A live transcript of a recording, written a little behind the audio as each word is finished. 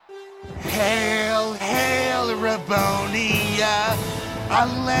Hail, hail, Rabonia, a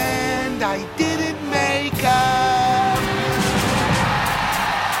land I didn't make up.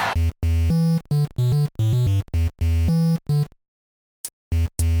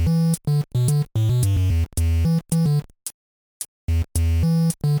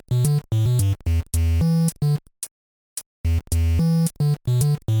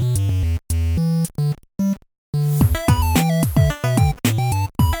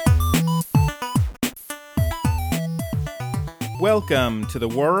 Welcome to the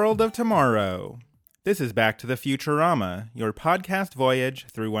world of tomorrow. This is Back to the Futurama, your podcast voyage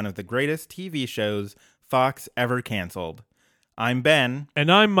through one of the greatest TV shows Fox ever canceled. I'm Ben.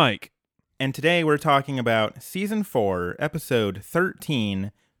 And I'm Mike. And today we're talking about Season 4, Episode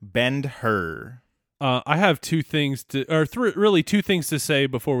 13, Ben-Hur. I have two things to say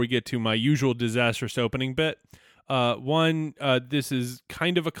before we get to my usual disastrous opening bit. One, this is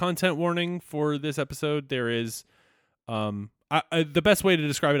kind of a content warning for this episode. There is... the best way to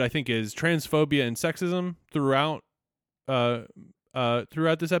describe it, I think, is transphobia and sexism throughout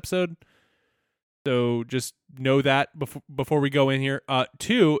this episode. So just know that before we go in here.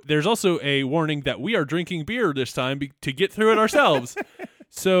 Two, there's also a warning that we are drinking beer this time to get through it ourselves.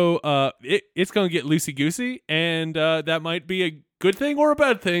 So it's going to get loosey-goosey, and that might be a good thing or a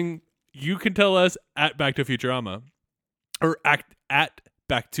bad thing. You can tell us at Back to Futurama. Or at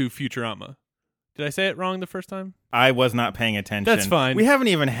Back to Futurama. Did I say it wrong the first time? I was not paying attention. That's fine. We haven't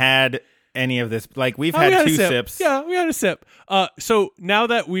even had any of this. Like, we've had two sips. Yeah, we had a sip. So now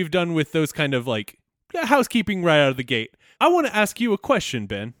that we've done with those kind of like housekeeping right out of the gate, I want to ask you a question,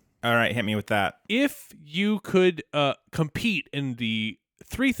 Ben. All right, hit me with that. If you could compete in the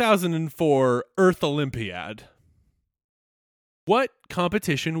 3004 Earth Olympiad, what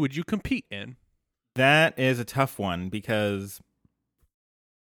competition would you compete in? That is a tough one because...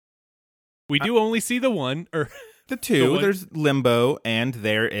 We do only see the one, or the two. There's limbo and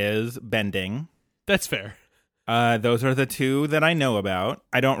there is bending. That's fair. Those are the two that I know about.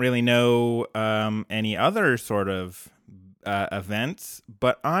 I don't really know any other sort of events,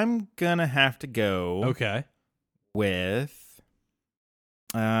 but I'm gonna have to go. With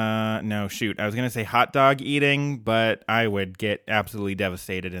no, shoot. I was gonna say hot dog eating, but I would get absolutely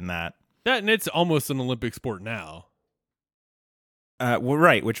devastated in that. And it's almost an Olympic sport now. Well,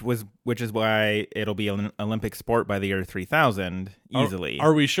 right, which is why it'll be an Olympic sport by the year 3000 easily.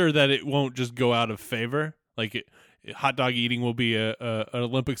 Are we sure that it won't just go out of favor? Like hot dog eating will be an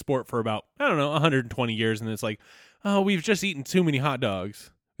Olympic sport for about 120 years, and it's like, oh, we've just eaten too many hot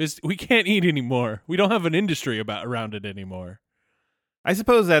dogs. We can't eat anymore. We don't have an industry around it anymore. I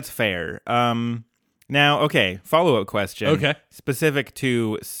suppose that's fair. Now, okay, follow-up question. Okay, specific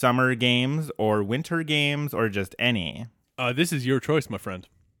to summer games or winter games or just any. This is your choice, my friend,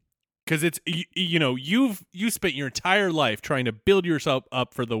 because it's you've spent your entire life trying to build yourself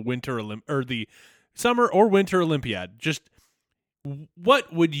up for the or the summer or winter Olympiad. Just what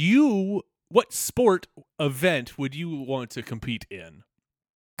sport event would you want to compete in?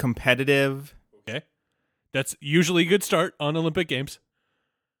 Competitive. Okay, that's usually a good start on Olympic Games.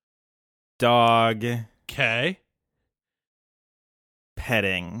 Dog. Okay.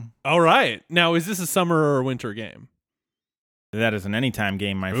 Petting. All right. Now, is this a summer or a winter game? That is an anytime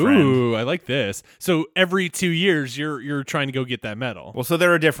game, my friend. Ooh, I like this. So every 2 years, you're trying to go get that medal. Well, so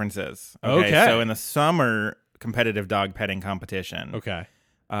there are differences. Okay. So in the summer competitive dog petting competition, it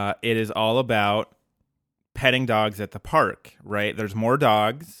is all about petting dogs at the park, right? There's more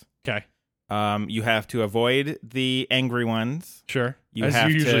dogs. Okay. You have to avoid the angry ones. Sure. You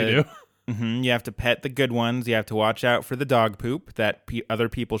usually do. Mm-hmm, you have to pet the good ones. You have to watch out for the dog poop that other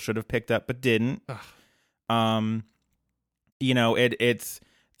people should have picked up but didn't.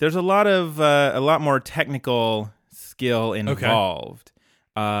 There's a lot more technical skill involved.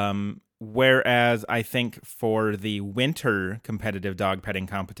 Whereas I think for the winter competitive dog petting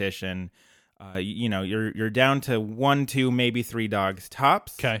competition, you're down to 1, 2, maybe 3 dogs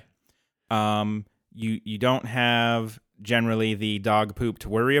tops. Okay. You don't have generally the dog poop to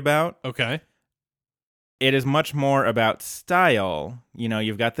worry about. Okay. It is much more about style.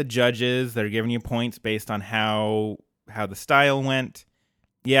 You've got the judges. They're giving you points based on how the style went.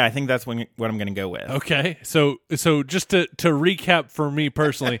 Yeah, I think that's what I'm going to go with. Okay. So just to recap for me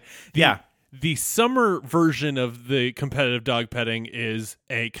personally, the summer version of the competitive dog petting is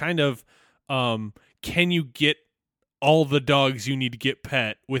a kind of can you get all the dogs you need to get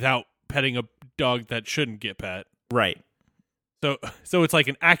pet without petting a dog that shouldn't get pet? Right. So it's like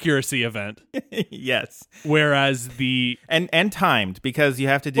an accuracy event. Yes. Whereas and timed, because you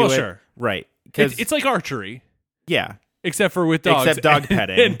have to do it. Sure. Right. It's like archery. Yeah. Except for with dogs. Except dog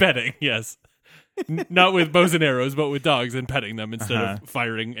petting. And petting, yes. Not with bows and arrows, but with dogs and petting them instead of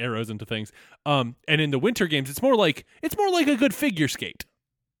firing arrows into things. And in the winter games, it's more like a good figure skate.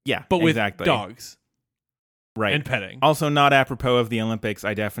 Yeah, but with exactly. dogs. Right. And petting. Also, not apropos of the Olympics,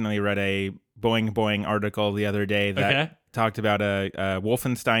 I definitely read a Boing Boing article the other day that talked about a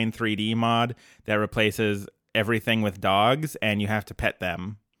Wolfenstein 3D mod that replaces everything with dogs, and you have to pet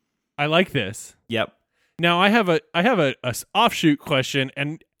them. I like this. Yep. Now I have a offshoot question,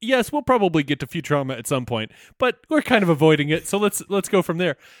 and yes, we'll probably get to Futurama at some point, but we're kind of avoiding it, so let's go from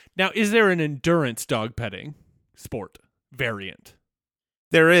there. Now, is there an endurance dog petting sport variant?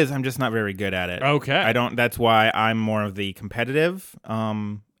 There is. I'm just not very good at it. Okay. I don't. That's why I'm more of the competitive.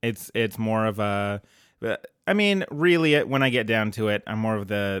 It's more of a. I mean, really, when I get down to it, I'm more of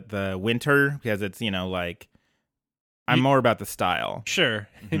the winter because it's like. I'm more about the style. Sure.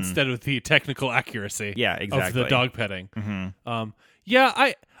 Mm-hmm. Instead of the technical accuracy. Yeah, exactly. Of the dog petting. Mm-hmm.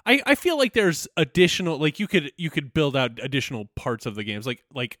 Yeah, I feel like there's additional, like you could build out additional parts of the games,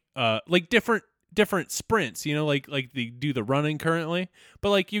 like different sprints, like they do the running currently,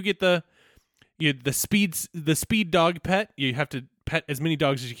 but like you get the speed dog pet. You have to pet as many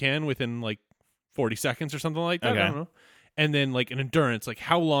dogs as you can within like 40 seconds or something like that. Okay. I don't know. And then like an endurance, like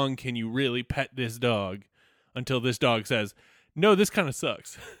how long can you really pet this dog until this dog says, no, this kind of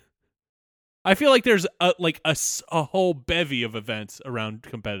sucks. I feel like there's a whole bevy of events around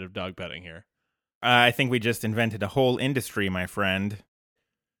competitive dog petting here. I think we just invented a whole industry, my friend.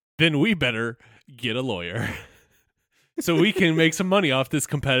 Then we better get a lawyer so we can make some money off this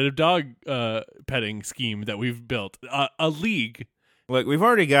competitive dog petting scheme that we've built. A league. Look, we've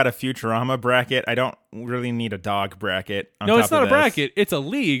already got a Futurama bracket. I don't really need a dog bracket. No, it's not a bracket. It's a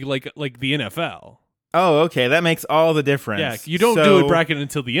league like the NFL. Oh, okay. That makes all the difference. Yeah, you don't do a bracket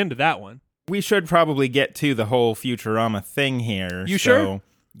until the end of that one. We should probably get to the whole Futurama thing here. You sure?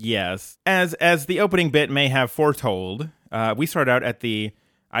 Yes. As the opening bit may have foretold, we start out at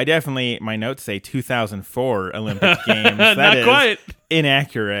my notes say 2004 Olympic Games. That Not is quite.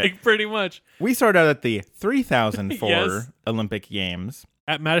 Inaccurate. Pretty much. We start out at the 3004 yes. Olympic Games.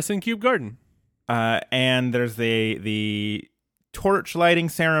 At Madison Cube Garden. And there's the torch lighting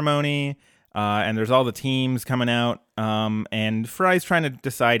ceremony. And there's all the teams coming out, and Fry's trying to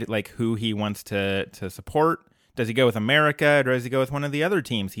decide like who he wants to support. Does he go with America, or does he go with one of the other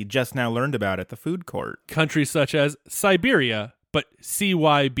teams he just now learned about at the food court? Countries such as Siberia, but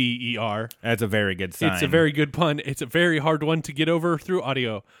Cyber. That's a very good sign. It's a very good pun. It's a very hard one to get over through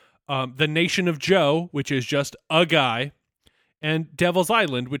audio. The Nation of Joe, which is just a guy, and Devil's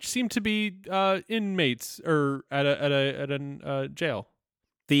Island, which seem to be inmates or at a jail.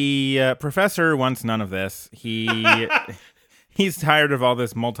 The professor wants none of this. He's tired of all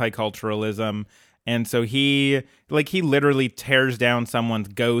this multiculturalism, and so he literally tears down someone's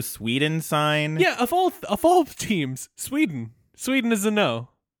 "Go Sweden" sign. Yeah, of all teams, Sweden is a no.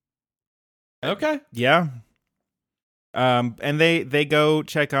 Okay. Yeah. And they go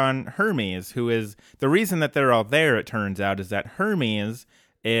check on Hermes, who is the reason that they're all there. It turns out is that Hermes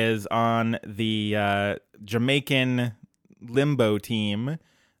is on the Jamaican limbo team.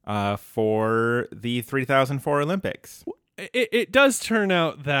 For the 3004 Olympics. It does turn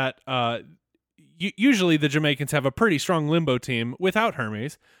out that usually the Jamaicans have a pretty strong limbo team without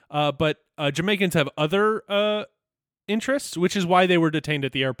Hermes, but Jamaicans have other interests, which is why they were detained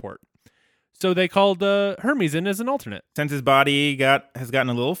at the airport. So they called Hermes in as an alternate. Since his body has gotten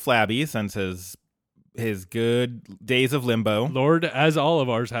a little flabby since his good days of limbo. Lord, as all of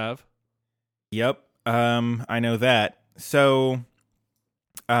ours have. Yep, I know that. So...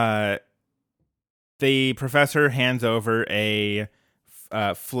 the professor hands over a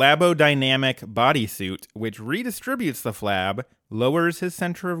flabodynamic bodysuit, which redistributes the flab, lowers his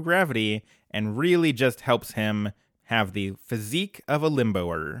center of gravity, and really just helps him have the physique of a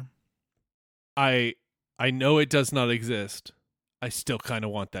limboer. I know it does not exist. I still kind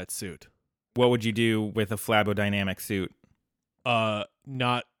of want that suit. What would you do with a flabodynamic suit?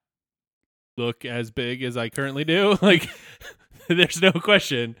 Not look as big as I currently do. Like... There's no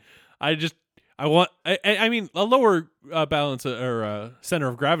question. I mean, a lower balance or center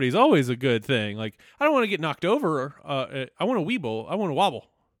of gravity is always a good thing. Like, I don't want to get knocked over. I want to weeble. I want to wobble.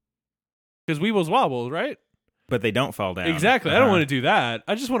 Because weebles wobble, right? But they don't fall down. Exactly. I don't want to do that.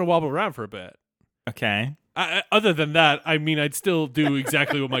 I just want to wobble around for a bit. Okay. Other than that, I mean, I'd still do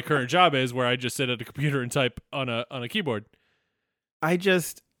exactly what my current job is, where I just sit at a computer and type on a keyboard.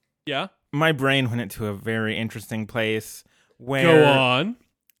 Yeah? My brain went into a very interesting place. Where go on.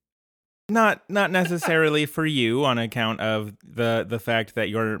 Not necessarily for you on account of the fact that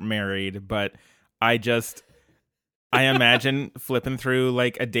you're married, but I imagine flipping through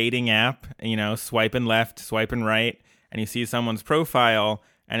like a dating app, swiping left, swiping right, and you see someone's profile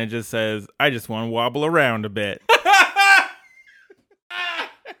and it just says, I just want to wobble around a bit.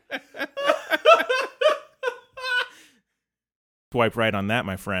 Swipe right on that,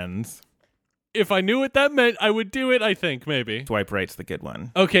 my friends. If I knew what that meant, I would do it, I think, maybe. Swipe right's the good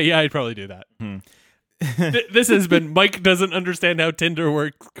one. Okay, yeah, I'd probably do that. This has been Mike Doesn't Understand How Tinder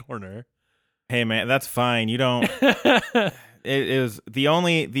Works Corner. Hey, man, that's fine. You don't... It is the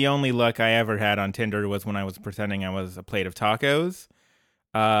only luck I ever had on Tinder was when I was pretending I was a plate of tacos.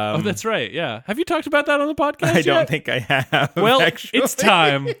 Oh, that's right. Yeah. Have you talked about that on the podcast I don't think I have. Well, actually. It's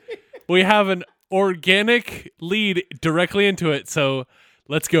time. We have an organic lead directly into it. So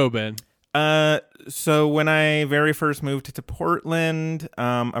let's go, Ben. So when I very first moved to Portland,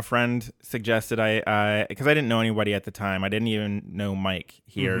 a friend suggested because I didn't know anybody at the time. I didn't even know Mike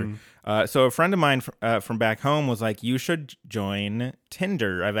here. Mm-hmm. So a friend of mine from back home was like, you should join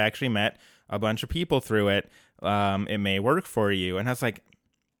Tinder. I've actually met a bunch of people through it. It may work for you. And I was like,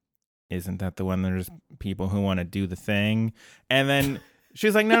 isn't that the one there's people who want to do the thing? And then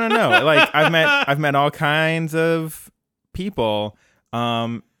she's like, no. Like I've met all kinds of people.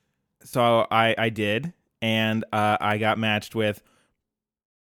 So I did, and I got matched with,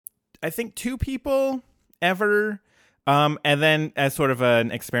 I think, 2 people ever. And then as sort of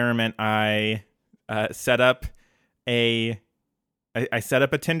an experiment, I set up a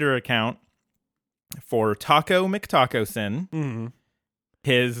Tinder account for Taco McTacoson. Mm-hmm.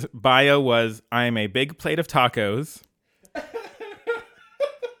 His bio was, I'm a big plate of tacos.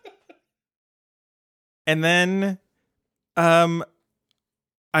 And then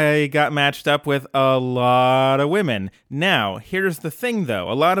I got matched up with a lot of women. Now, here's the thing,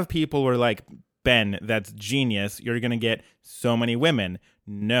 though. A lot of people were like, Ben, that's genius. You're going to get so many women.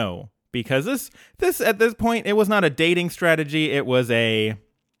 No, because this at this point, it was not a dating strategy. It was a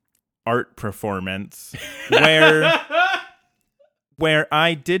art performance where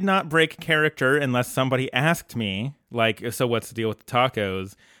I did not break character unless somebody asked me, like, so what's the deal with the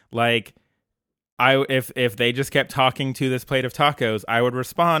tacos? Like, if they just kept talking to this plate of tacos, I would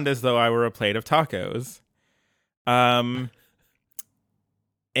respond as though I were a plate of tacos. And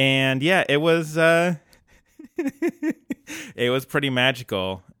yeah, it was it was pretty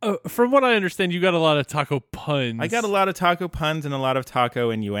magical. From what I understand, you got a lot of taco puns. I got a lot of taco puns and a lot of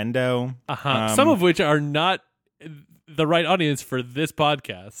taco innuendo. Some of which are not the right audience for this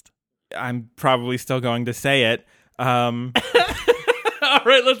podcast. I'm probably still going to say it. All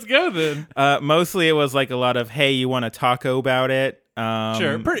right, let's go then. Mostly it was like a lot of, hey, you want to taco about it?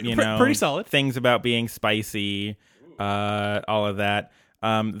 Sure, pretty solid. Things about being spicy, all of that.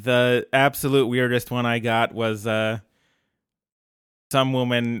 The absolute weirdest one I got was some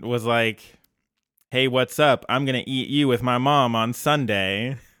woman was like, hey, what's up? I'm going to eat you with my mom on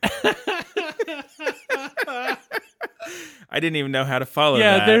Sunday. I didn't even know how to follow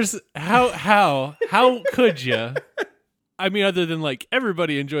that. Yeah, there's how could you? I mean, other than like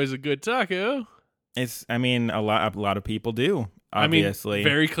everybody enjoys a good taco. A lot of people do. Obviously, I mean,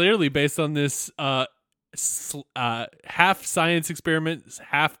 very clearly based on this half science experiment,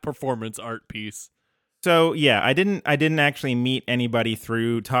 half performance art piece. So yeah, I didn't actually meet anybody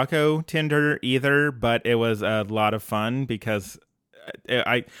through Taco Tinder either, but it was a lot of fun because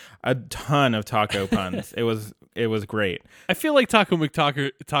a ton of taco puns. It was great. I feel like Taco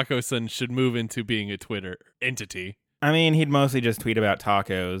McTacoson should move into being a Twitter entity. I mean, he'd mostly just tweet about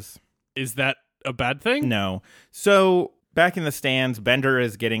tacos. Is that a bad thing? No. So back in the stands, Bender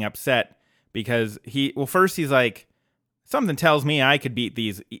is getting upset because first he's like, something tells me I could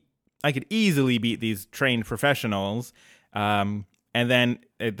easily beat these trained professionals. And then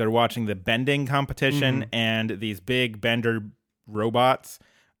they're watching the bending competition, and these big Bender robots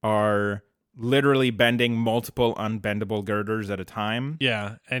are literally bending multiple unbendable girders at a time.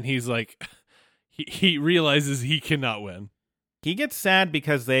 Yeah, and he's like... He realizes he cannot win. He gets sad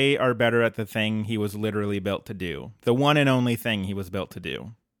because they are better at the thing he was literally built to do. The one and only thing he was built to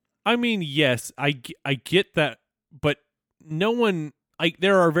do. I mean, yes, I get that, but no one...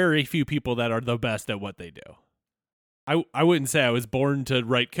 there are very few people that are the best at what they do. I wouldn't say I was born to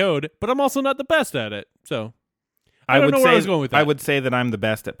write code, but I'm also not the best at it, so... I don't know where I was going with that. I would say that I'm the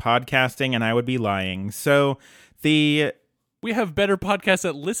best at podcasting, and I would be lying. So, we have better podcasts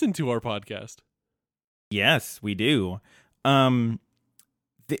that listen to our podcast. Yes, we do.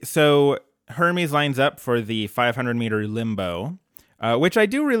 So Hermes lines up for the 500-meter limbo, which I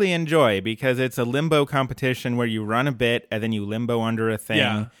do really enjoy because it's a limbo competition where you run a bit and then you limbo under a thing.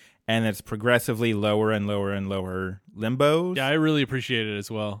 Yeah. and it's progressively lower and lower and lower limbos. Yeah, I really appreciate it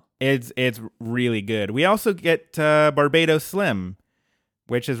as well. It's really good. We also get Barbados Slim,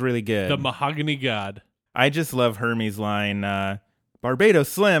 which is really good. The Mahogany God. I just love Hermes' line, Barbados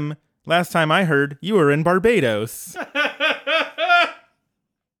Slim, last time I heard, you were in Barbados.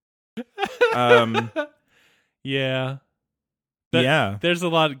 Yeah. There's a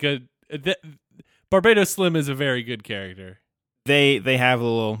lot of good... Barbados Slim is a very good character. They have a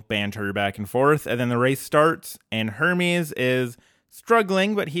little banter back and forth, and then the race starts, and Hermes is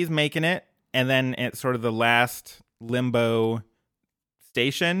struggling, but he's making it. And then at sort of the last limbo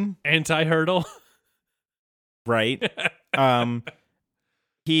station, anti-hurdle, right?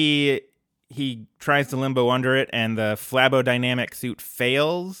 He tries to limbo under it, and the flabodynamic suit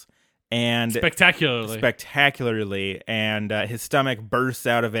fails, and spectacularly, and his stomach bursts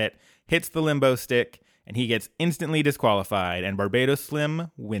out of it, hits the limbo stick, and he gets instantly disqualified, and Barbados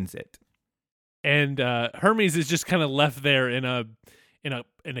Slim wins it. And Hermes is just kind of left there in a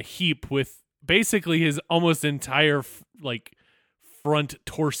heap with basically his almost entire front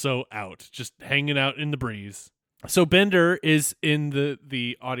torso out, just hanging out in the breeze. So Bender is in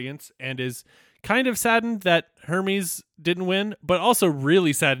the audience and is kind of saddened that Hermes didn't win, but also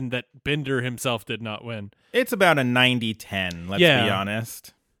really saddened that Bender himself did not win. It's about a 90-10, let's be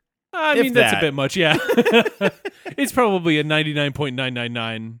honest. I mean, that's a bit much, yeah. It's probably a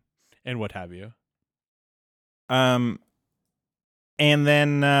 99.999 and what have you. And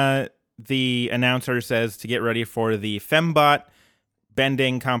then the announcer says to get ready for the Fembot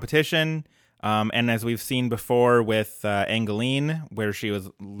bending competition. And as we've seen before with Angeline, where she was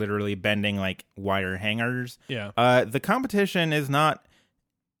literally bending like wire hangers, the competition is not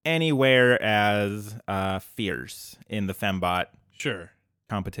anywhere as fierce in the Fembot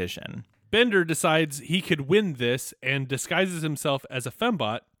competition. Bender decides he could win this and disguises himself as a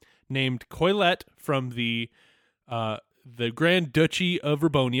Fembot named Coilette from the Grand Duchy of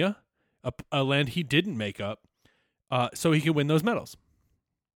Rabonia, a land he didn't make up, so he can win those medals.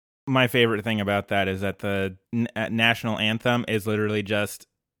 My favorite thing about that is that the national anthem is literally just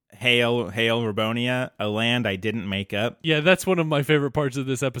Hail, Hail Rabonia, a land I didn't make up. Yeah, that's one of my favorite parts of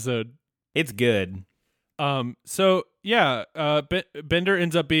this episode. It's good. So yeah, Bender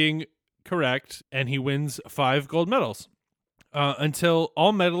ends up being correct, and he wins 5 gold medals until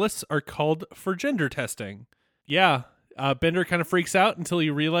all medalists are called for gender testing. Yeah, Bender kind of freaks out until he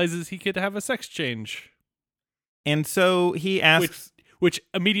realizes he could have a sex change. And so he asks... Which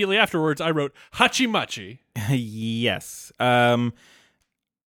immediately afterwards I wrote, Hachimachi. Yes.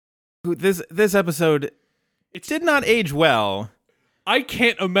 This episode, it did not age well. I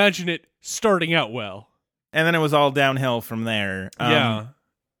can't imagine it starting out well. And then it was all downhill from there.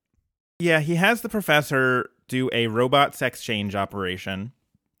 Yeah, he has the professor do a robot sex change operation,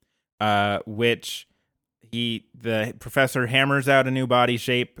 which the professor hammers out a new body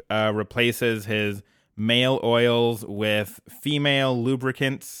shape, replaces his male oils with female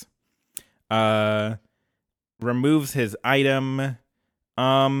lubricants, removes his item.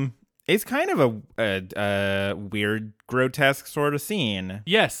 It's kind of a weird, grotesque sort of scene.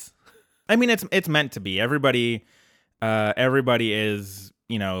 Yes. I mean, it's meant to be. Everybody is,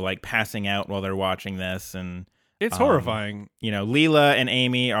 like passing out while they're watching this, and it's horrifying. Leela and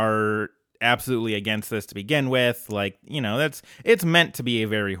Amy are absolutely against this to begin with. Like, it's meant to be a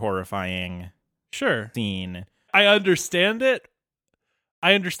very horrifying scene. I understand it.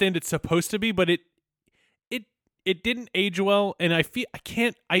 I understand it's supposed to be, but it didn't age well, and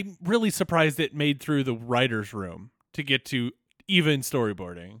I'm really surprised it made through the writer's room to get to even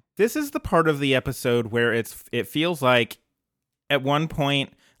storyboarding. This is the part of the episode where it feels like at one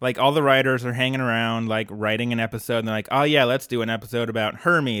point, like, all the writers are hanging around, like, writing an episode, and they're like, oh yeah, let's do an episode about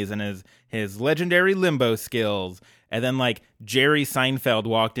Hermes and his legendary limbo skills. And then, like, Jerry Seinfeld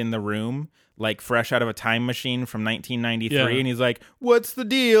walked in the room, like, fresh out of a time machine from 1993, and he's like, what's the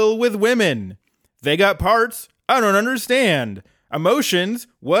deal with women? They got parts? I don't understand. Emotions?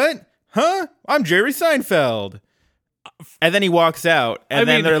 What? Huh? I'm Jerry Seinfeld. And then he walks out, and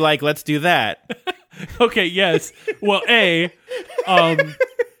then they're like, let's do that. Okay, yes. Well, Jerry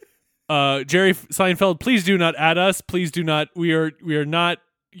Seinfeld, please do not add us. Please do not. We are not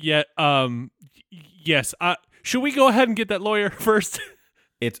yet. Yes. Should we go ahead and get that lawyer first?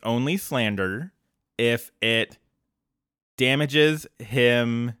 It's only slander if it damages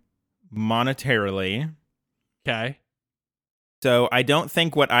him monetarily. Okay. So I don't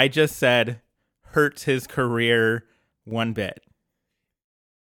think what I just said hurts his career one bit.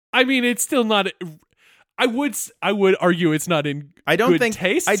 I mean, it's still not. I would argue it's not in good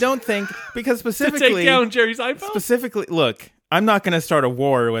taste. I don't think because specifically to take down Jerry Seinfeld. Specifically, look, I'm not going to start a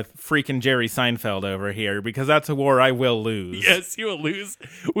war with freaking Jerry Seinfeld over here because that's a war I will lose. Yes, you will lose.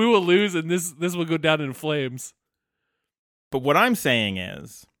 We will lose, and this will go down in flames. But what I'm saying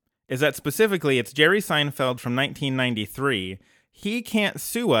is that specifically it's Jerry Seinfeld from 1993. He can't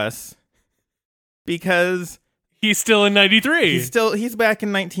sue us because he's still in 93. He's back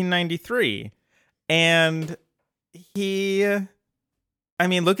in 1993. And look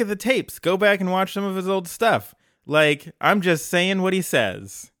at the tapes. Go back and watch some of his old stuff. Like, I'm just saying what he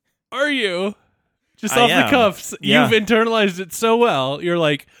says. Are you? Just off the cuffs. Yeah. You've internalized it so well. You're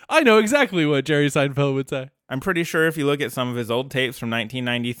like, I know exactly what Jerry Seinfeld would say. I'm pretty sure if you look at some of his old tapes from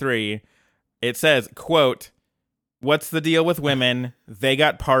 1993, it says, quote, "What's the deal with women? They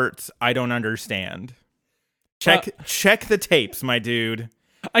got parts I don't understand." Check the tapes, my dude.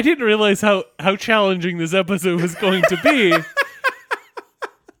 I didn't realize how challenging this episode was going to be.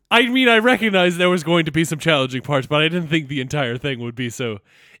 I mean, I recognized there was going to be some challenging parts, but I didn't think the entire thing would be so.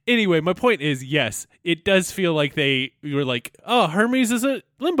 Anyway, my point is, yes, it does feel like we were like, oh, Hermes is a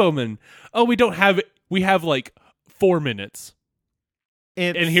limboman. Oh, we have like 4 minutes.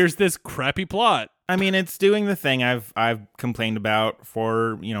 And here's this crappy plot. I mean, it's doing the thing I've complained about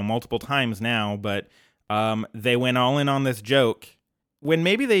for, multiple times now, but they went all in on this joke when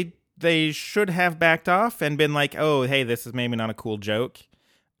maybe they should have backed off and been like, oh, hey, this is maybe not a cool joke.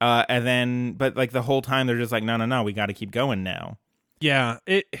 But like the whole time they're just like, no, we got to keep going now. Yeah,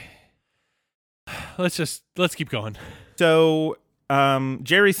 let's keep going. So,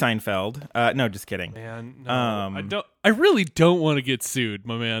 Jerry Seinfeld. No, just kidding. Man, no, I really don't want to get sued,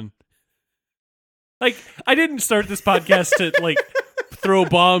 my man. Like, I didn't start this podcast to like throw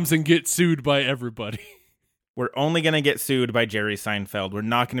bombs and get sued by everybody. We're only going to get sued by Jerry Seinfeld. We're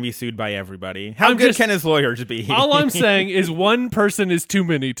not going to be sued by everybody. How good can his lawyers be? All I'm saying is one person is too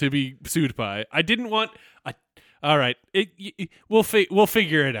many to be sued by. I didn't want... all right. We'll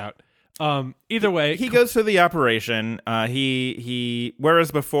figure it out. Either way... He goes through the operation.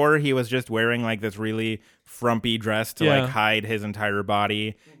 Whereas before he was just wearing like this really frumpy dress to like hide his entire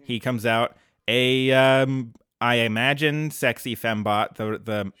body. He comes out I imagine sexy fembot,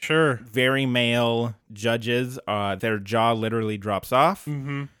 the sure very male judges, their jaw literally drops off.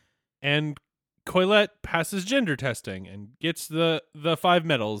 Mm-hmm. And Coilette passes gender testing and gets the 5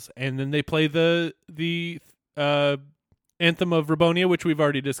 medals, and then they play the anthem of Rabonia, which we've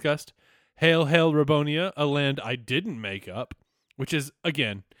already discussed. Hail, hail, Rabonia, a land I didn't make up, which is,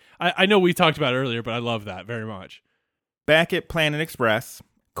 again, I know we talked about it earlier, but I love that very much. Back at Planet Express,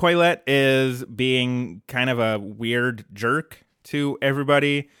 Coilette is being kind of a weird jerk to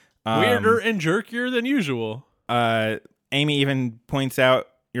everybody. Weirder and jerkier than usual. Amy even points out,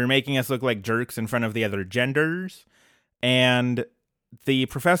 you're making us look like jerks in front of the other genders. And the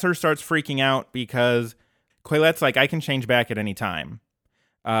professor starts freaking out because Coilette's like, I can change back at any time.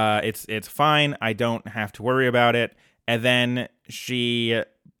 It's fine. I don't have to worry about it. And then she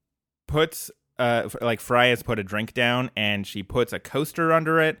puts... Fry has put a drink down and she puts a coaster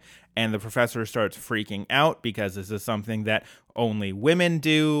under it, and the professor starts freaking out because this is something that only women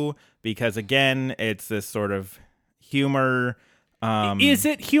do, because again, it's this sort of humor. Is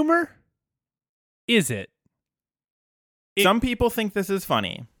it humor? Is it? Some people think this is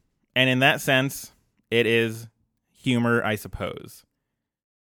funny, and in that sense, it is humor, I suppose.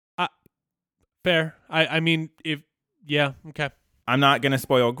 Fair. I mean, okay. I'm not going to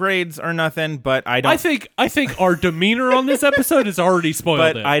spoil grades or nothing, but I think our demeanor on this episode has already spoiled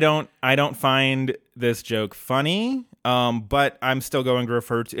but it. I don't find this joke funny. But I'm still going to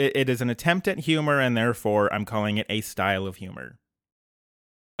refer to it. It is an attempt at humor, and therefore I'm calling it a style of humor.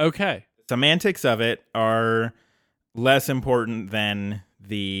 Okay. Semantics of it are less important than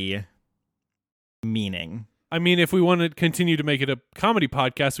the meaning. I mean, if we want to continue to make it a comedy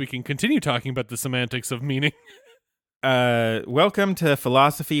podcast, we can continue talking about the semantics of meaning. Welcome to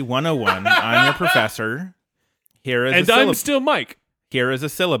Philosophy 101. I'm your professor. I'm still Mike. Here is a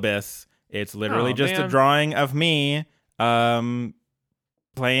syllabus. It's literally a drawing of me playing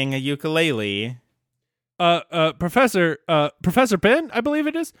a ukulele. Professor Ben, I believe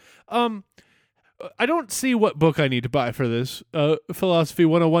it is. I don't see what book I need to buy for this Philosophy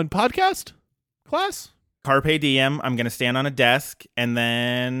 101 podcast class. Carpe diem. I'm going to stand on a desk, and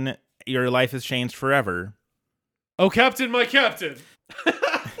then your life has changed forever. Oh, Captain, my Captain.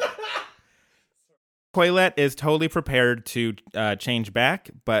 Coilette is totally prepared to change back,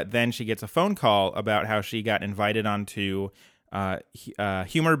 but then she gets a phone call about how she got invited onto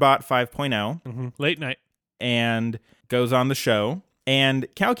HumorBot 5.0. Mm-hmm. Late night. And goes on the show. And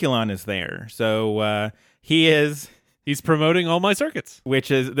Calculon is there. So he is He's promoting All My Circuits.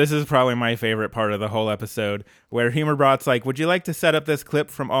 This is probably my favorite part of the whole episode, where Humorbot's like, would you like to set up this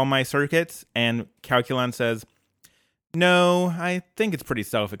clip from All My Circuits? And Calculon says, no, I think it's pretty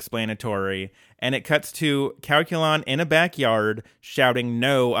self-explanatory. And it cuts to Calculon in a backyard shouting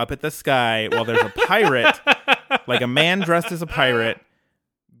no up at the sky while there's a pirate, like a man dressed as a pirate,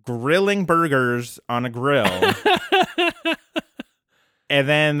 grilling burgers on a grill. And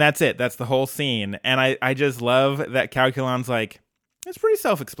then that's it. That's the whole scene. And I just love that Calculon's like, it's pretty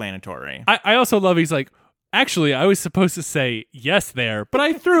self-explanatory. I also love he's like, actually, I was supposed to say yes there, but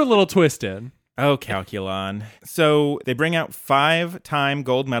I threw a little twist in. Oh, Calculon. So they bring out 5-time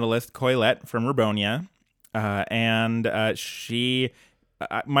gold medalist Coilette from Rubonia.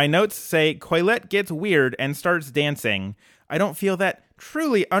 My notes say, Coilette gets weird and starts dancing. I don't feel that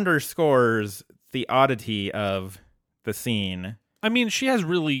truly underscores the oddity of the scene. I mean, she has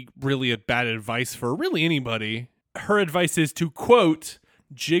really, really bad advice for really anybody. Her advice is to, quote,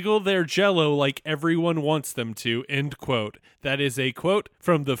 jiggle their jello like everyone wants them to, end quote. That is a quote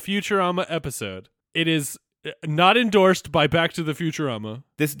from the Futurama episode. It is not endorsed by Back to the Futurama.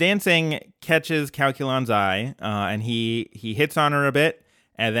 This dancing catches Calculon's eye, and he hits on her a bit,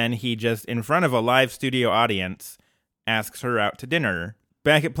 and then he just, in front of a live studio audience, asks her out to dinner.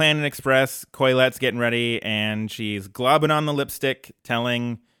 Back at Planet Express, Coilette's getting ready, and she's globbing on the lipstick,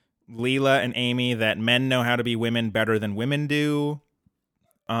 telling Leela and Amy that men know how to be women better than women do.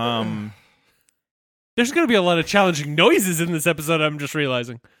 There's going to be a lot of challenging noises in this episode, I'm just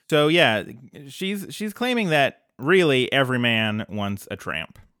realizing. So, yeah, she's claiming that really every man wants a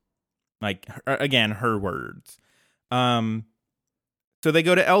tramp. Like, again, her words. So they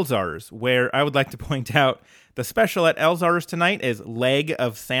go to Elzar's, where I would like to point out the special at Elzar's tonight is leg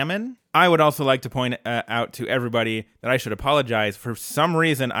of salmon. I would also like to point out to everybody that I should apologize. For some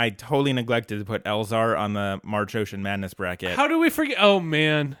reason, I totally neglected to put Elzar on the March Ocean Madness bracket. How do we forget? Oh,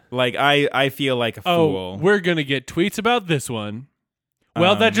 man. Like, I feel like a fool. We're going to get tweets about this one.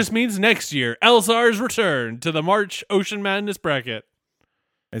 Well, that just means next year, Elzar's return to the March Ocean Madness bracket.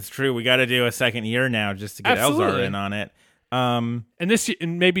 It's true. We got to do a second year now just to get Elzar in on it. And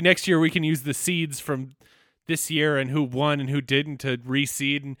maybe next year we can use the seeds from this year and who won and who didn't to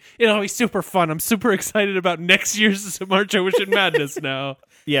reseed, and it'll be super fun. I'm super excited about next year's March Ocean Madness now.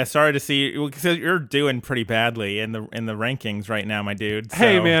 Yeah, sorry to see you, because you're doing pretty badly in the rankings right now, my dude. So.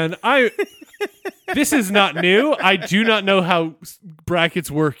 Hey man, this is not new. I do not know how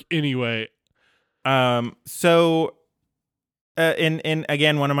brackets work anyway. So in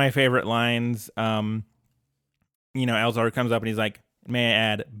again, one of my favorite lines, Elzar comes up and he's like, may I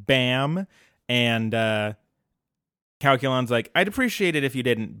add bam? And Calculon's like, I'd appreciate it if you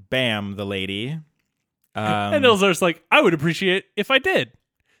didn't bam the lady. And Elzar's like, I would appreciate it if I did.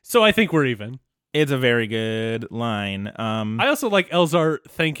 So I think we're even. It's a very good line. I also like Elzar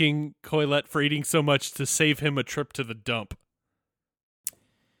thanking Coilette for eating so much to save him a trip to the dump.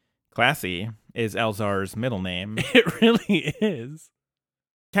 Classy is Elzar's middle name. It really is.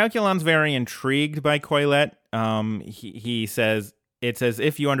 Calculon's very intrigued by Coilette. He says, it's as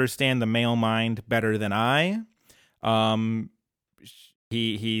if you understand the male mind better than I.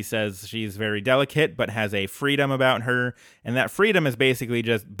 He says she's very delicate, but has a freedom about her. And that freedom is basically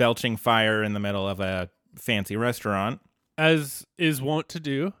just belching fire in the middle of a fancy restaurant. As is wont to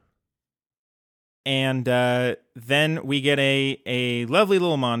do. And then we get a lovely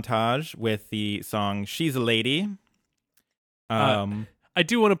little montage with the song She's a Lady. I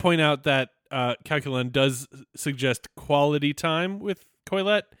do want to point out that Calculon does suggest quality time with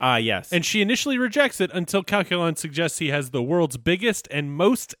Coilette. Yes. And she initially rejects it until Calculon suggests he has the world's biggest and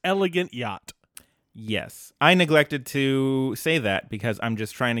most elegant yacht. Yes. I neglected to say that because I'm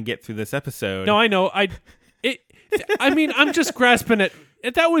just trying to get through this episode. No, I know. I'm just grasping at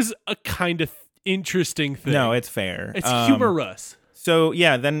it. That was a kind of interesting thing. No, it's fair. It's humorous. So,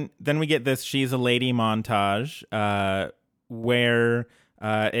 yeah, then we get this She's a Lady montage where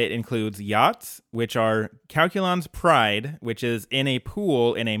it includes yachts, which are Calculon's Pride, which is in a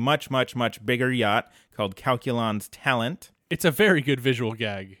pool in a much, much, much bigger yacht called Calculon's Talent. It's a very good visual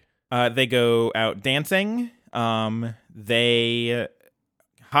gag. They go out dancing. They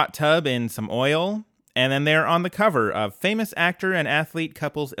hot tub in some oil. And then they're on the cover of Famous Actor and Athlete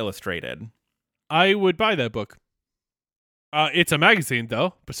Couples Illustrated. I would buy that book. It's a magazine,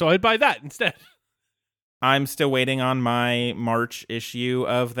 though, so I'd buy that instead. I'm still waiting on my March issue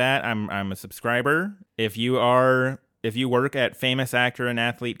of that. I'm a subscriber. If you work at Famous Actor and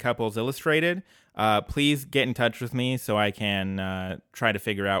Athlete Couples Illustrated, please get in touch with me so I can try to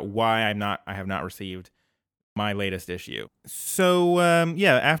figure out why I have not received my latest issue. So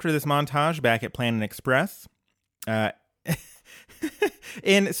after this montage back at Planet Express, So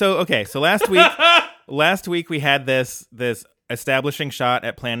last week we had this establishing shot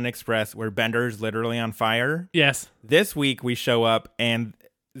at Planet Express where Bender's literally on fire. Yes. This week we show up and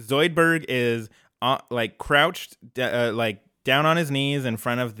Zoidberg is like crouched, like down on his knees in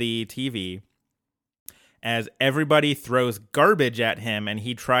front of the TV as everybody throws garbage at him and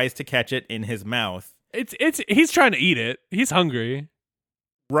he tries to catch it in his mouth. He's trying to eat it. He's hungry.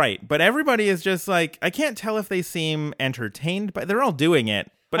 Right, but everybody is just like, I can't tell if they seem entertained, but they're all doing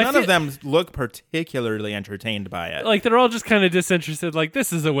it. But none of them look particularly entertained by it. Like they're all just kind of disinterested. Like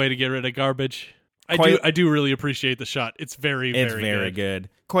this is a way to get rid of garbage. I do really appreciate the shot. It's very good.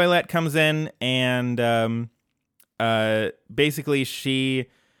 Coilette comes in and basically she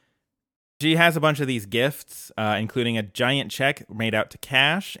has a bunch of these gifts, including a giant check made out to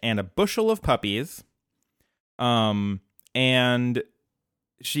Cash and a bushel of puppies. And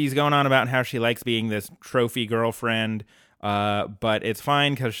she's going on about how she likes being this trophy girlfriend, but it's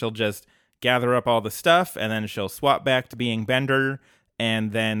fine because she'll just gather up all the stuff and then she'll swap back to being Bender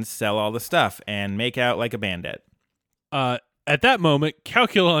and then sell all the stuff and make out like a bandit. At that moment,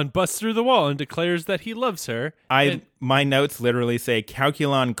 Calculon busts through the wall and declares that he loves her. My notes literally say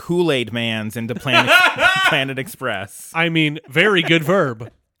Calculon Kool-Aid Mans into Planet Express. I mean, very good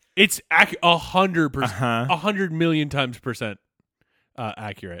verb. It's 100%, 100 million times percent.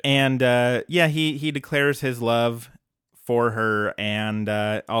 Accurate. And he declares his love for her and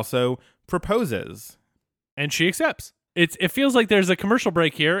also proposes. And she accepts. It feels like there's a commercial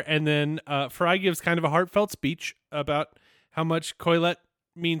break here, and then Fry gives kind of a heartfelt speech about how much Coilette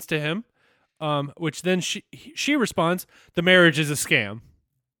means to him, which then she responds, the marriage is a scam.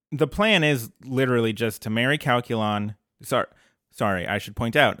 The plan is literally just to marry Calculon. Sorry, I should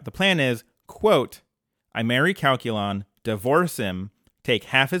point out. The plan is, quote, I marry Calculon, divorce him, take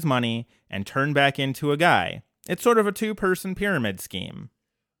half his money, and turn back into a guy. It's sort of a two-person pyramid scheme.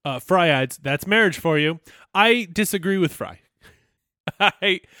 Fry adds, that's marriage for you. I disagree with Fry.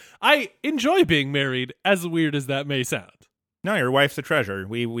 I enjoy being married, as weird as that may sound. No, your wife's a treasure.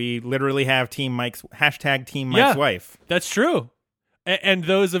 We literally have Team Mike's wife. That's true. And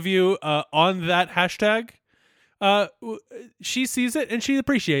those of you on that hashtag, she sees it and she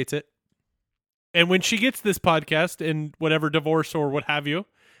appreciates it. And when she gets this podcast and whatever divorce or what have you,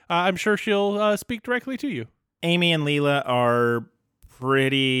 I'm sure she'll speak directly to you. Amy and Leela are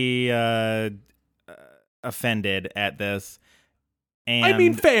pretty offended at this. And I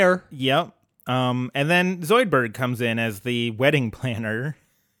mean, fair. Yep. And then Zoidberg comes in as the wedding planner.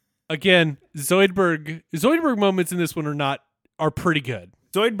 Again, Zoidberg moments in this one are pretty good.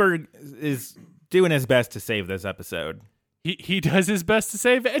 Zoidberg is doing his best to save this episode. He does his best to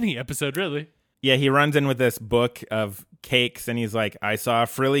save any episode, really. Yeah, he runs in with this book of cakes, and he's like, I saw a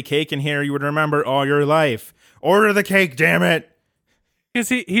frilly cake in here you would remember all your life. Order the cake, damn it! Because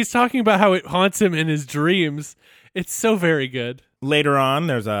he's talking about how it haunts him in his dreams. It's so very good. Later on,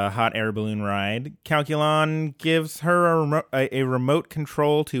 there's a hot air balloon ride. Calculon gives her a remote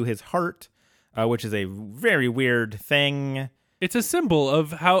control to his heart, which is a very weird thing. It's a symbol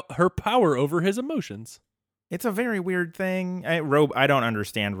of how her power over his emotions. It's a very weird thing. I don't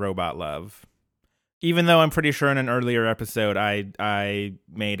understand robot love. Even though I'm pretty sure in an earlier episode I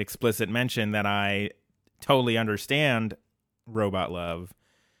made explicit mention that I totally understand robot love.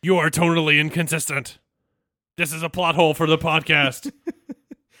 You are totally inconsistent. This is a plot hole for the podcast.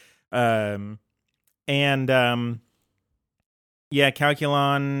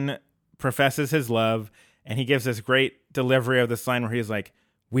 Calculon professes his love, and he gives this great delivery of this line where he's like,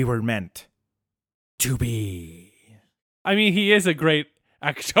 we were meant to be. I mean, he is a great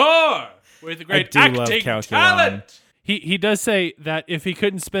actor with a great acting talent. He does say that if he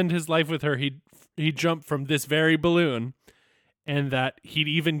couldn't spend his life with her, he'd jump from this very balloon, and that he'd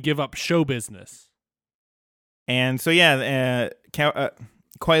even give up show business. And so,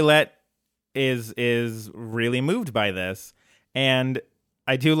 Coilette is really moved by this. And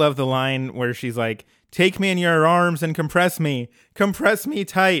I do love the line where she's like, take me in your arms and compress me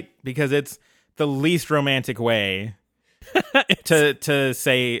tight, because it's the least romantic way to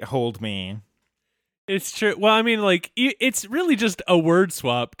say, hold me. It's true. Well, I mean, like, it's really just a word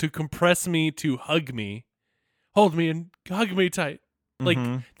swap to compress me to hug me. Hold me and hug me tight. Like,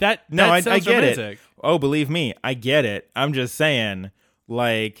 that sounds I get romantic. it. Oh, believe me, I get it. I'm just saying,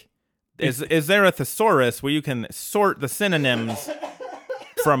 like, is there a thesaurus where you can sort the synonyms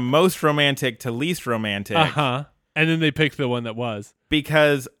from most romantic to least romantic? And then they picked the one that was.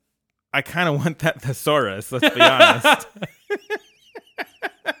 Because I kind of want that thesaurus, let's be honest.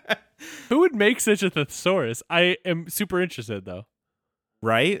 Who would make such a thesaurus? I am super interested, though.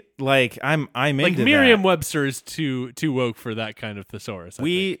 Right? Like I'm like into Merriam-Webster is too woke for that kind of thesaurus.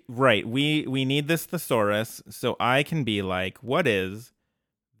 We need this thesaurus so I can be like, what is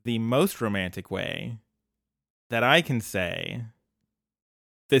the most romantic way that I can say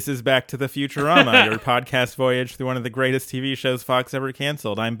this is Back to the Futurama, your podcast voyage through one of the greatest TV shows Fox ever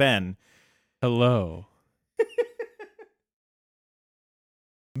canceled. I'm Ben. Hello.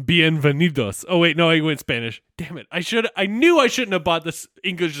 Bienvenidos. Oh wait, no, I went Spanish. Damn it. I knew I shouldn't have bought this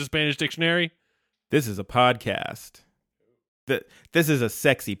English to Spanish dictionary. This is a podcast. This is a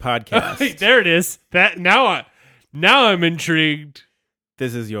sexy podcast. There it is. Now I'm intrigued.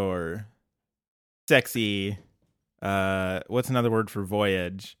 This is your sexy what's another word for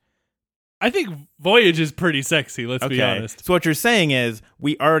voyage? I think voyage is pretty sexy, let's be honest. So what you're saying is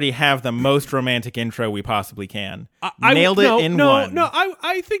we already have the most romantic intro we possibly can. Nailed it in one. No,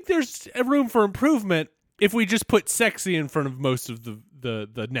 I think there's a room for improvement if we just put sexy in front of most of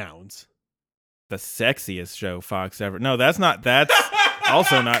the nouns. The sexiest show Fox ever. No, that's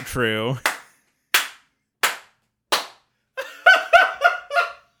also not true.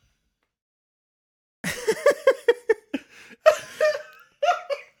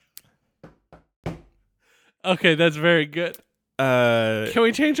 Okay, that's very good. Can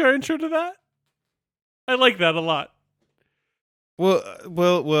we change our intro to that? I like that a lot.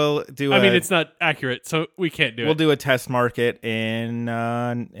 We'll do. I mean, it's not accurate, so we can't do it. We'll do a test market in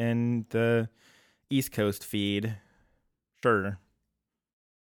the East Coast feed. Sure.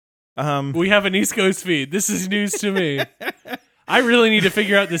 We have an East Coast feed. This is news to me. I really need to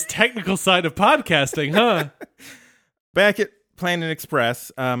figure out this technical side of podcasting, huh? Back at Planet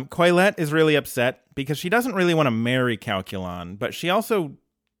Express, Coilette is really upset because she doesn't really want to marry Calculon, but she also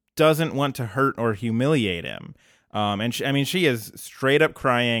doesn't want to hurt or humiliate him. And she is straight up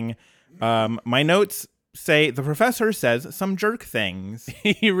crying. My notes say the professor says some jerk things.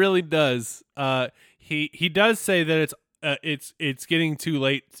 He really does. He does say that it's getting too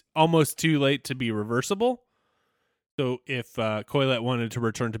late, almost too late to be reversible. So if Coilette wanted to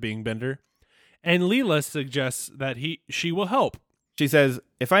return to being Bender. And Leela suggests that she will help. She says,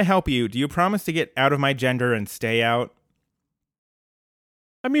 if I help you, do you promise to get out of my gender and stay out?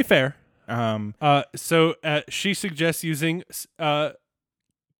 I mean, fair. So she suggests using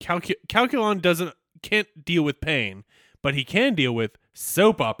Calculon can't deal with pain, but he can deal with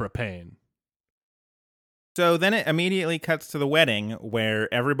soap opera pain. So then it immediately cuts to the wedding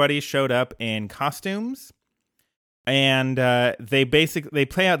where everybody showed up in costumes, and they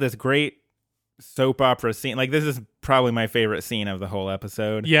play out this great soap opera scene. Like, this is probably my favorite scene of the whole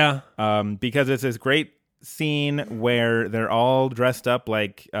episode. Yeah. Because it's this great scene where they're all dressed up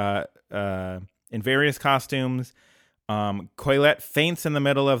like in various costumes. Coilette faints in the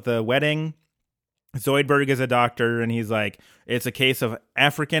middle of the wedding. Zoidberg is a doctor, and he's like, it's a case of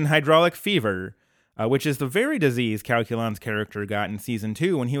African hydraulic fever, which is the very disease Calculon's character got in season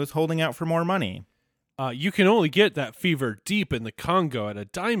 2 when he was holding out for more money. You can only get that fever deep in the Congo at a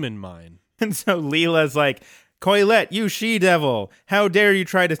diamond mine. And so Leela's like, Coilette, you she-devil, how dare you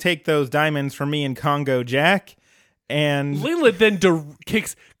try to take those diamonds from me in Congo, Jack? And Leela then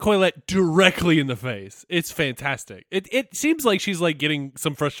kicks Coilette directly in the face. It's fantastic. It seems like she's like getting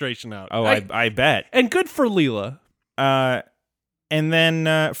some frustration out. Oh, I bet. And good for Leela. And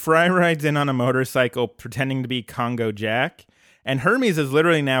then Fry rides in on a motorcycle pretending to be Congo Jack. And Hermes is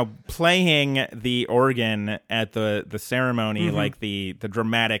literally now playing the organ at the ceremony, like the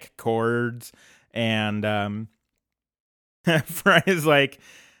dramatic chords. And Fry is like,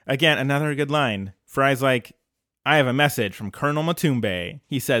 again, another good line. Fry's like, I have a message from Colonel Matumbe.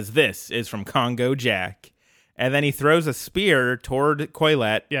 He says this is from Congo Jack. And then he throws a spear toward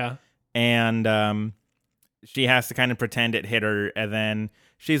Coilette. Yeah. And she has to kind of pretend it hit her. And then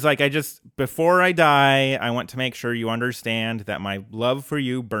she's like, before I die, I want to make sure you understand that my love for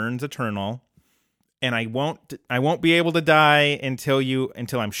you burns eternal. And I won't be able to die until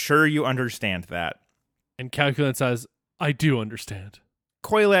I'm sure you understand that. And Calculon says, I do understand.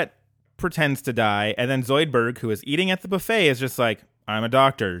 Coilette pretends to die, and then Zoidberg, who is eating at the buffet, is just like, I'm a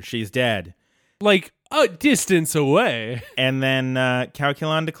doctor, she's dead. Like a distance away. And then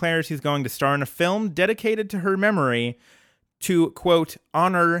Calculon declares he's going to star in a film dedicated to her memory to, quote,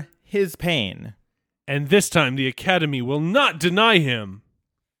 honor his pain. And this time the Academy will not deny him.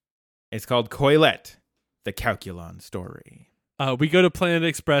 It's called Coilette, the Calculon story. We go to Planet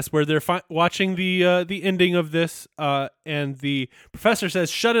Express where they're watching the ending of this, and the professor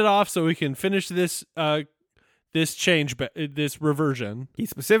says, "Shut it off so we can finish this this reversion." He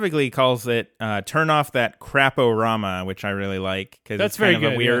specifically calls it "Turn off that craporama," which I really like because it's kind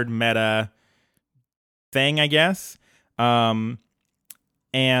of a weird meta thing, I guess.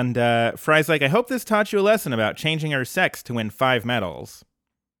 And Fry's like, I hope this taught you a lesson about changing our sex to win 5 medals.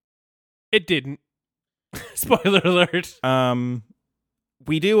 It didn't. Spoiler alert.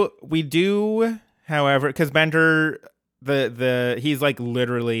 We do, however, because Bender, he's like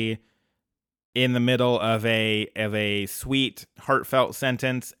literally in the middle of a sweet, heartfelt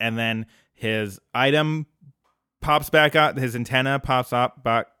sentence, and then his item pops back out, his antenna pops up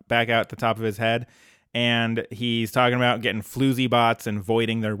back out the top of his head, and he's talking about getting floozy bots and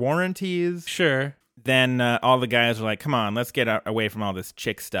voiding their warranties. Sure. Then all the guys are like, come on, let's get away from all this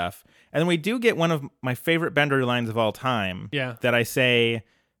chick stuff. And then we do get one of my favorite Bender lines of all time. Yeah. That I say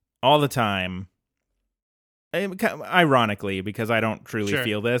all the time. Ironically, because I don't truly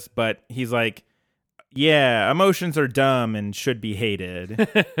feel this, but he's like, yeah, emotions are dumb and should be hated.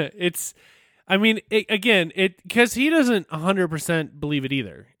 Because he doesn't 100% believe it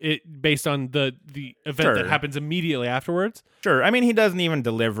either. Based on the event that happens immediately afterwards. Sure. I mean, he doesn't even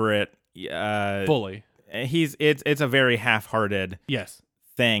deliver it fully. It's a very half-hearted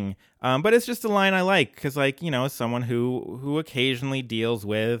thing. But it's just a line I like because, like, you know, as someone who occasionally deals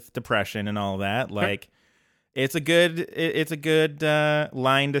with depression and all that, like, it's a good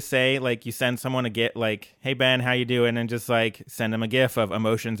line to say. Like, you send someone a GIF, like, "Hey Ben, how you doing?" and just like send them a GIF of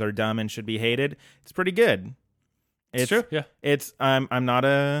emotions are dumb and should be hated. It's pretty good. It's true. Yeah. I am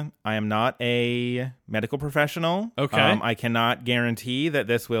not a medical professional. Okay. I cannot guarantee that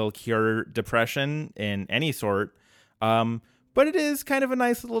this will cure depression in any sort. But it is kind of a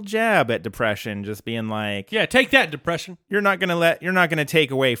nice little jab at depression, just being like, yeah, take that, depression. You're not gonna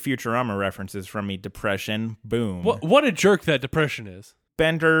take away Futurama references from me, depression. Boom. What a jerk that depression is.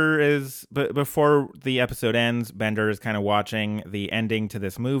 Bender is, before the episode ends, Bender is kind of watching the ending to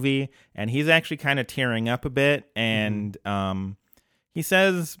this movie, and he's actually kind of tearing up a bit, and he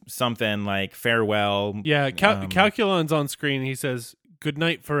says something like, farewell. Yeah, Calculon's on screen, he says, good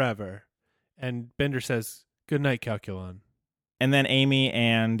night forever. And Bender says, good night, Calculon. And then Amy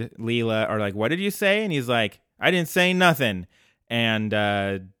and Leela are like, what did you say? And he's like, I didn't say nothing. And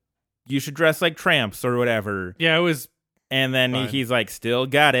you should dress like tramps or whatever. Yeah, it was. And then he's like, still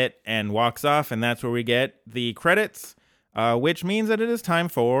got it, and walks off. And that's where we get the credits, which means that it is time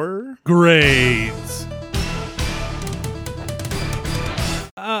for grades.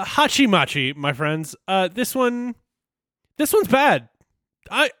 Hachimachi, my friends. This one's bad.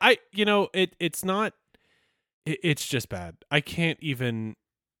 It's not. It's just bad. I can't even,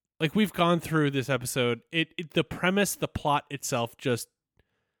 like, we've gone through this episode. The premise, the plot itself, just,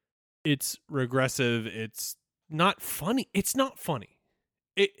 it's regressive. It's not funny. It's not funny.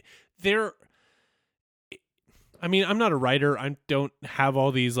 I'm not a writer. I don't have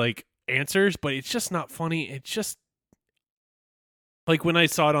all these, like, answers, but it's just not funny. It's just, like, when I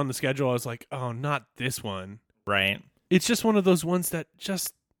saw it on the schedule, I was like, oh, not this one. Right. It's just one of those ones that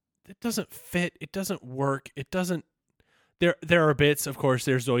just, it doesn't fit. It doesn't work. It doesn't. There are bits, of course.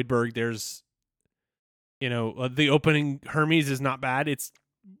 There's Zoidberg. There's, the opening Hermes is not bad. It's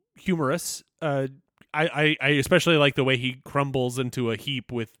humorous. I especially like the way he crumbles into a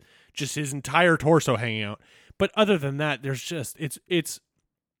heap with just his entire torso hanging out. But other than that, there's just it's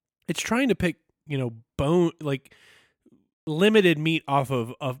trying to pick bone, like limited meat off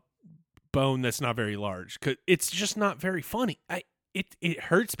of bone that's not very large. 'Cause it's just not very funny. It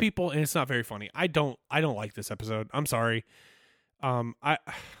hurts people and it's not very funny. I don't like this episode. I'm sorry. I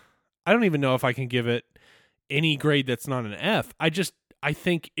don't even know if I can give it any grade that's not an F. I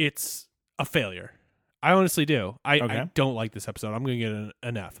think it's a failure. I honestly do. I don't like this episode. I'm going to get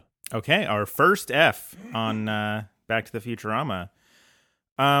an F. Okay, our first F on Back to the Futurama.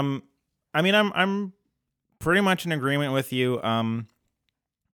 I'm pretty much in agreement with you.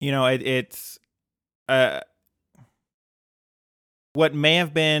 It's what may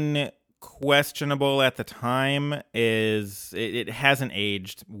have been questionable at the time is it hasn't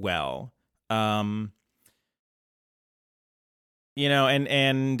aged well. I'll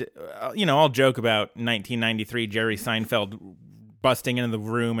joke about 1993 Jerry Seinfeld busting into the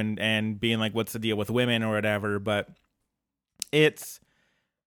room and being like, what's the deal with women or whatever, but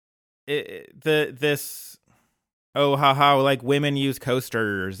like women use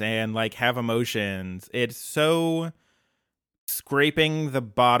coasters and like have emotions. It's so scraping the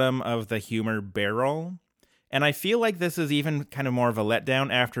bottom of the humor barrel. And I feel like this is even kind of more of a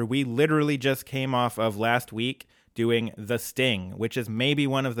letdown after we literally just came off of last week doing The Sting, which is maybe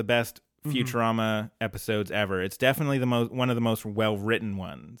one of the best Futurama episodes ever. It's definitely one of the most well-written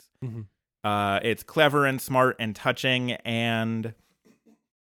ones. It's clever and smart and touching, and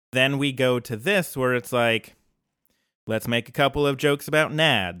then we go to this where it's like, let's make a couple of jokes about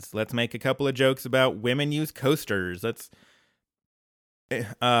nads. Let's make a couple of jokes about women use coasters.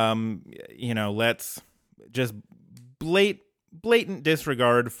 let's just blatant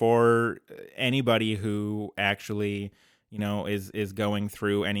disregard for anybody who actually, is going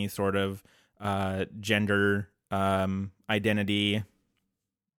through any sort of gender identity,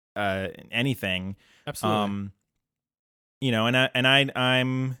 anything. Absolutely.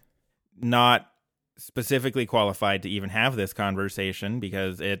 I'm not specifically qualified to even have this conversation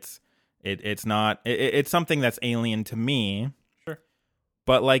because it's something that's alien to me. Sure.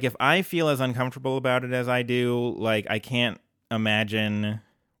 But like, if I feel as uncomfortable about it as I do, like, I can't imagine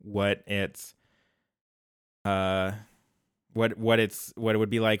what it would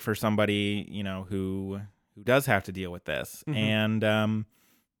be like for somebody, who does have to deal with this. Mm-hmm. And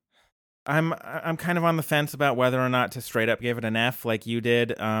I'm kind of on the fence about whether or not to straight up give it an F like you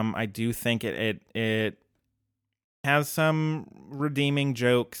did. I do think it has some redeeming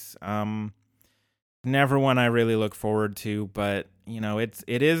jokes. Never one I really look forward to, but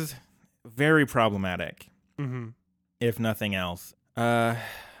it is very problematic. Mm-hmm. If nothing else.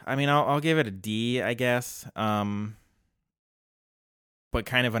 I'll give it a D, I guess. But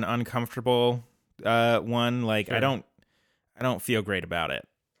kind of an uncomfortable one. Like, sure. I don't feel great about it.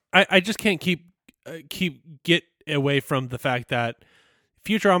 I just can't get away from the fact that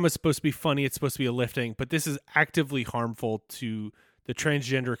Futurama is supposed to be funny, it's supposed to be uplifting, but this is actively harmful to the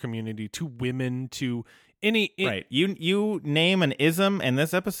transgender community, to women, to right. You name an ism, and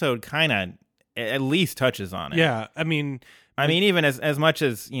this episode kind of at least touches on it. Yeah, even as much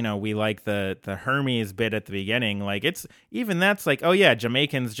as we like the Hermes bit at the beginning, like that's like, oh yeah,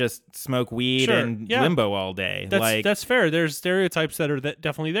 Jamaicans just smoke weed and limbo all day. That's fair. There's stereotypes that are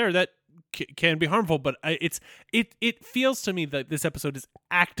definitely there that can be harmful, but it feels to me that this episode is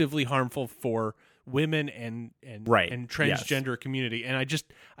actively harmful for women and transgender community, and I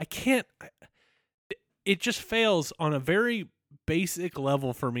can't. It just fails on a very basic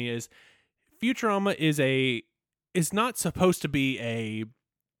level for me. Is Futurama is not supposed to be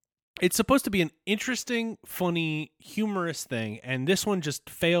it's supposed to be an interesting, funny, humorous thing, and this one just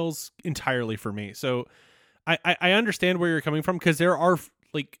fails entirely for me. So I understand where you're coming from, because there are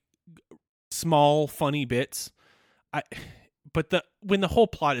like small funny bits, but when the whole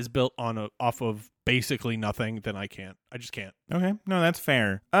plot is built off of basically nothing, then I just can't. Okay, no, that's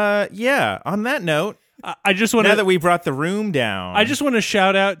fair. Yeah. On that note, I just want now that we brought the room down, I just want to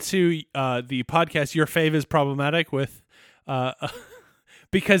shout out to the podcast Your Fave is Problematic with,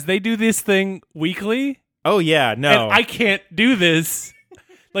 because they do this thing weekly. Oh yeah, no, and I can't do this.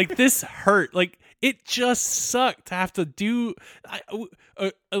 Like, this hurt. Like, it just sucked to have to do.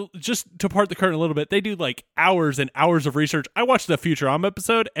 Just to part the curtain a little bit, they do like hours and hours of research. I watched the Futurama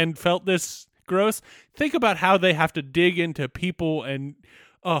episode and felt this gross. Think about how they have to dig into people and.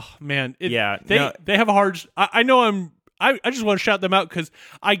 Oh man, they have a hard. I know I just want to shout them out because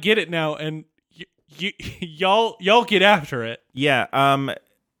I get it now, and y'all get after it. Yeah.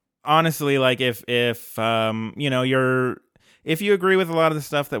 Honestly, like if you agree with a lot of the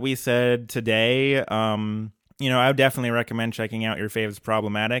stuff that we said today, I would definitely recommend checking out Your Fave's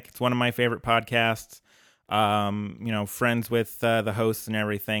Problematic. It's one of my favorite podcasts. Friends with the hosts and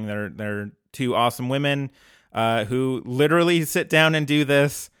everything. They're two awesome women. Who literally sit down and do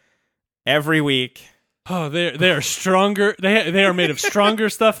this every week. Oh, they are stronger. They are made of stronger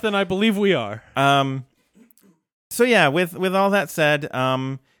stuff than I believe we are. So yeah, with all that said,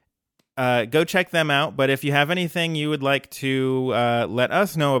 go check them out. But if you have anything you would like to let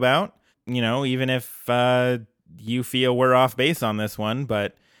us know about, even if you feel we're off base on this one,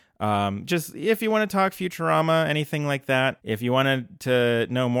 but. Just if you want to talk Futurama, anything like that, if you wanted to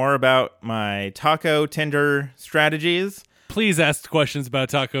know more about my taco Tinder strategies, please ask questions about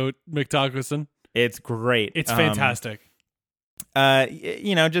Taco McTacoson. It's great. It's fantastic.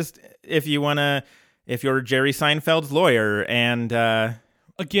 Just if you're Jerry Seinfeld's lawyer and,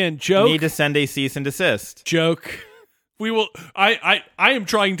 again, joke. You need to send a cease and desist. Joke. We will, I am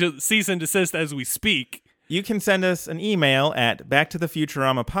trying to cease and desist as we speak. You can send us an email at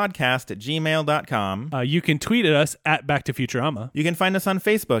backtothefuturamapodcast@gmail.com. You can tweet at us at backtofuturama. You can find us on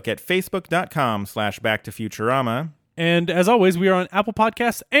Facebook at facebook.com/backtofuturama. And as always, we are on Apple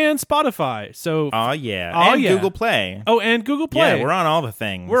Podcasts and Spotify. So, Google Play. Oh, and Google Play. Yeah, we're on all the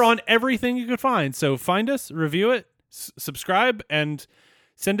things. We're on everything you could find. So find us, review it, subscribe, and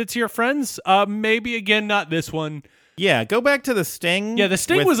send it to your friends. Maybe again, not this one. Yeah, go back to The Sting. Yeah, The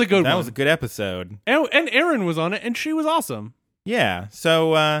Sting was a good one. That was a good episode. And Erin was on it, and she was awesome. Yeah,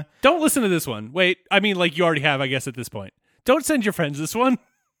 so... don't listen to this one. Wait, you already have, I guess, at this point. Don't send your friends this one.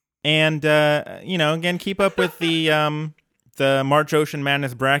 And, again, keep up with the March Ocean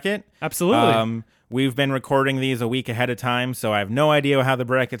Madness bracket. Absolutely. We've been recording these a week ahead of time, so I have no idea how the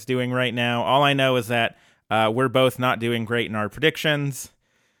bracket's doing right now. All I know is that we're both not doing great in our predictions.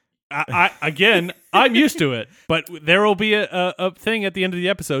 I'm used to it, but there will be a thing at the end of the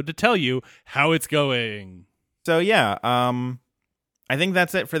episode to tell you how it's going. So yeah, I think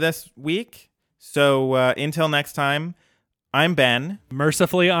that's it for this week. So until next time, I'm Ben.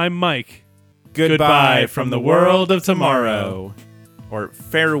 Mercifully, I'm Mike. Goodbye from the world of tomorrow. Or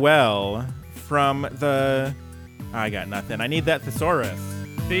farewell from the... I got nothing. I need that thesaurus.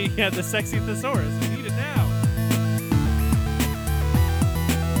 The sexy thesaurus. We need it now.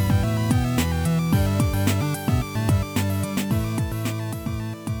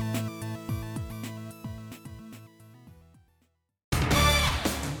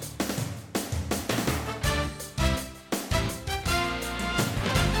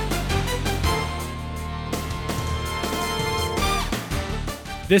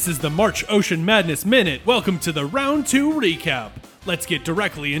 This is the March Ocean Madness Minute. Welcome to the Round 2 recap. Let's get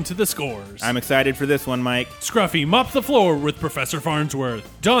directly into the scores. I'm excited for this one, Mike. Scruffy mopped the floor with Professor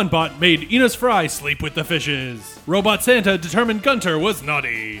Farnsworth. Dawnbot made Enos Fry sleep with the fishes. Robot Santa determined Gunter was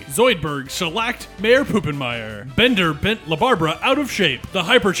naughty. Zoidberg shellacked Mayor Poopenmeyer. Bender bent LaBarbara out of shape. The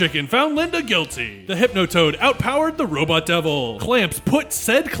Hyper Chicken found Linda guilty. The Hypnotoad outpowered the Robot Devil. Clamps put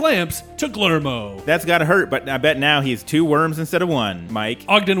said Clamps to Glurmo. That's gotta hurt, but I bet now he's 2 worms instead of 1, Mike.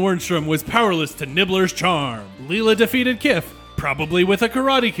 Ogden Wernstrom was powerless to Nibbler's charm. Leela defeated Kiff, probably with a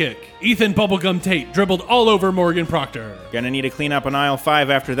karate kick. Ethan Bubblegum Tate dribbled all over Morgan Proctor. Gonna need to clean up on aisle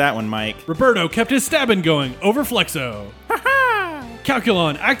 5 after that one, Mike. Roberto kept his stabbing going over Flexo.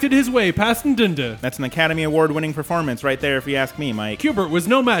 Calculon acted his way past Ndunda. That's an Academy Award-winning performance right there if you ask me, Mike. Hubert was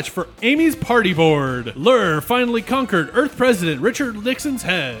no match for Amy's party board. Lur finally conquered Earth President Richard Nixon's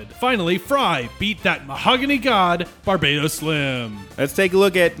head. Finally, Fry beat that mahogany god, Barbados Slim. Let's take a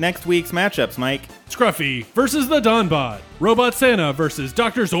look at next week's matchups, Mike. Scruffy versus the Dawnbot. Robot Santa versus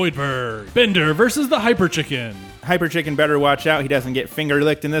Dr. Zoidberg. Bender versus the Hyper Chicken. Hyper Chicken better watch out he doesn't get finger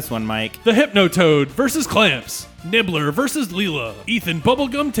licked in this one, Mike. The Hypnotoad versus Clamps. Nibbler versus Leela. Ethan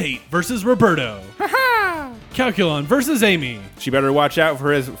Bubblegum Tate versus Roberto. Calculon versus Amy. She better watch out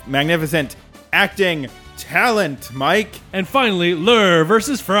for his magnificent acting talent, Mike. And finally, Lur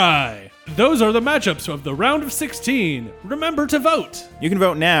versus Fry. Those are the matchups of the round of 16. Remember to vote. You can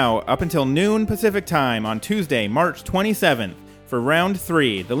vote now up until noon Pacific time on Tuesday, March 27th. For round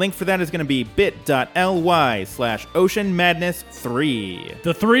 3. The link for that is going to be bit.ly/oceanmadness3.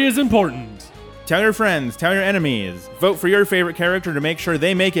 The 3 is important. Tell your friends, tell your enemies. Vote for your favorite character to make sure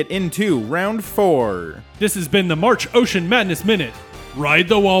they make it into round 4. This has been the March Ocean Madness Minute. Ride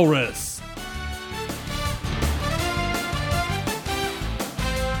the Walrus.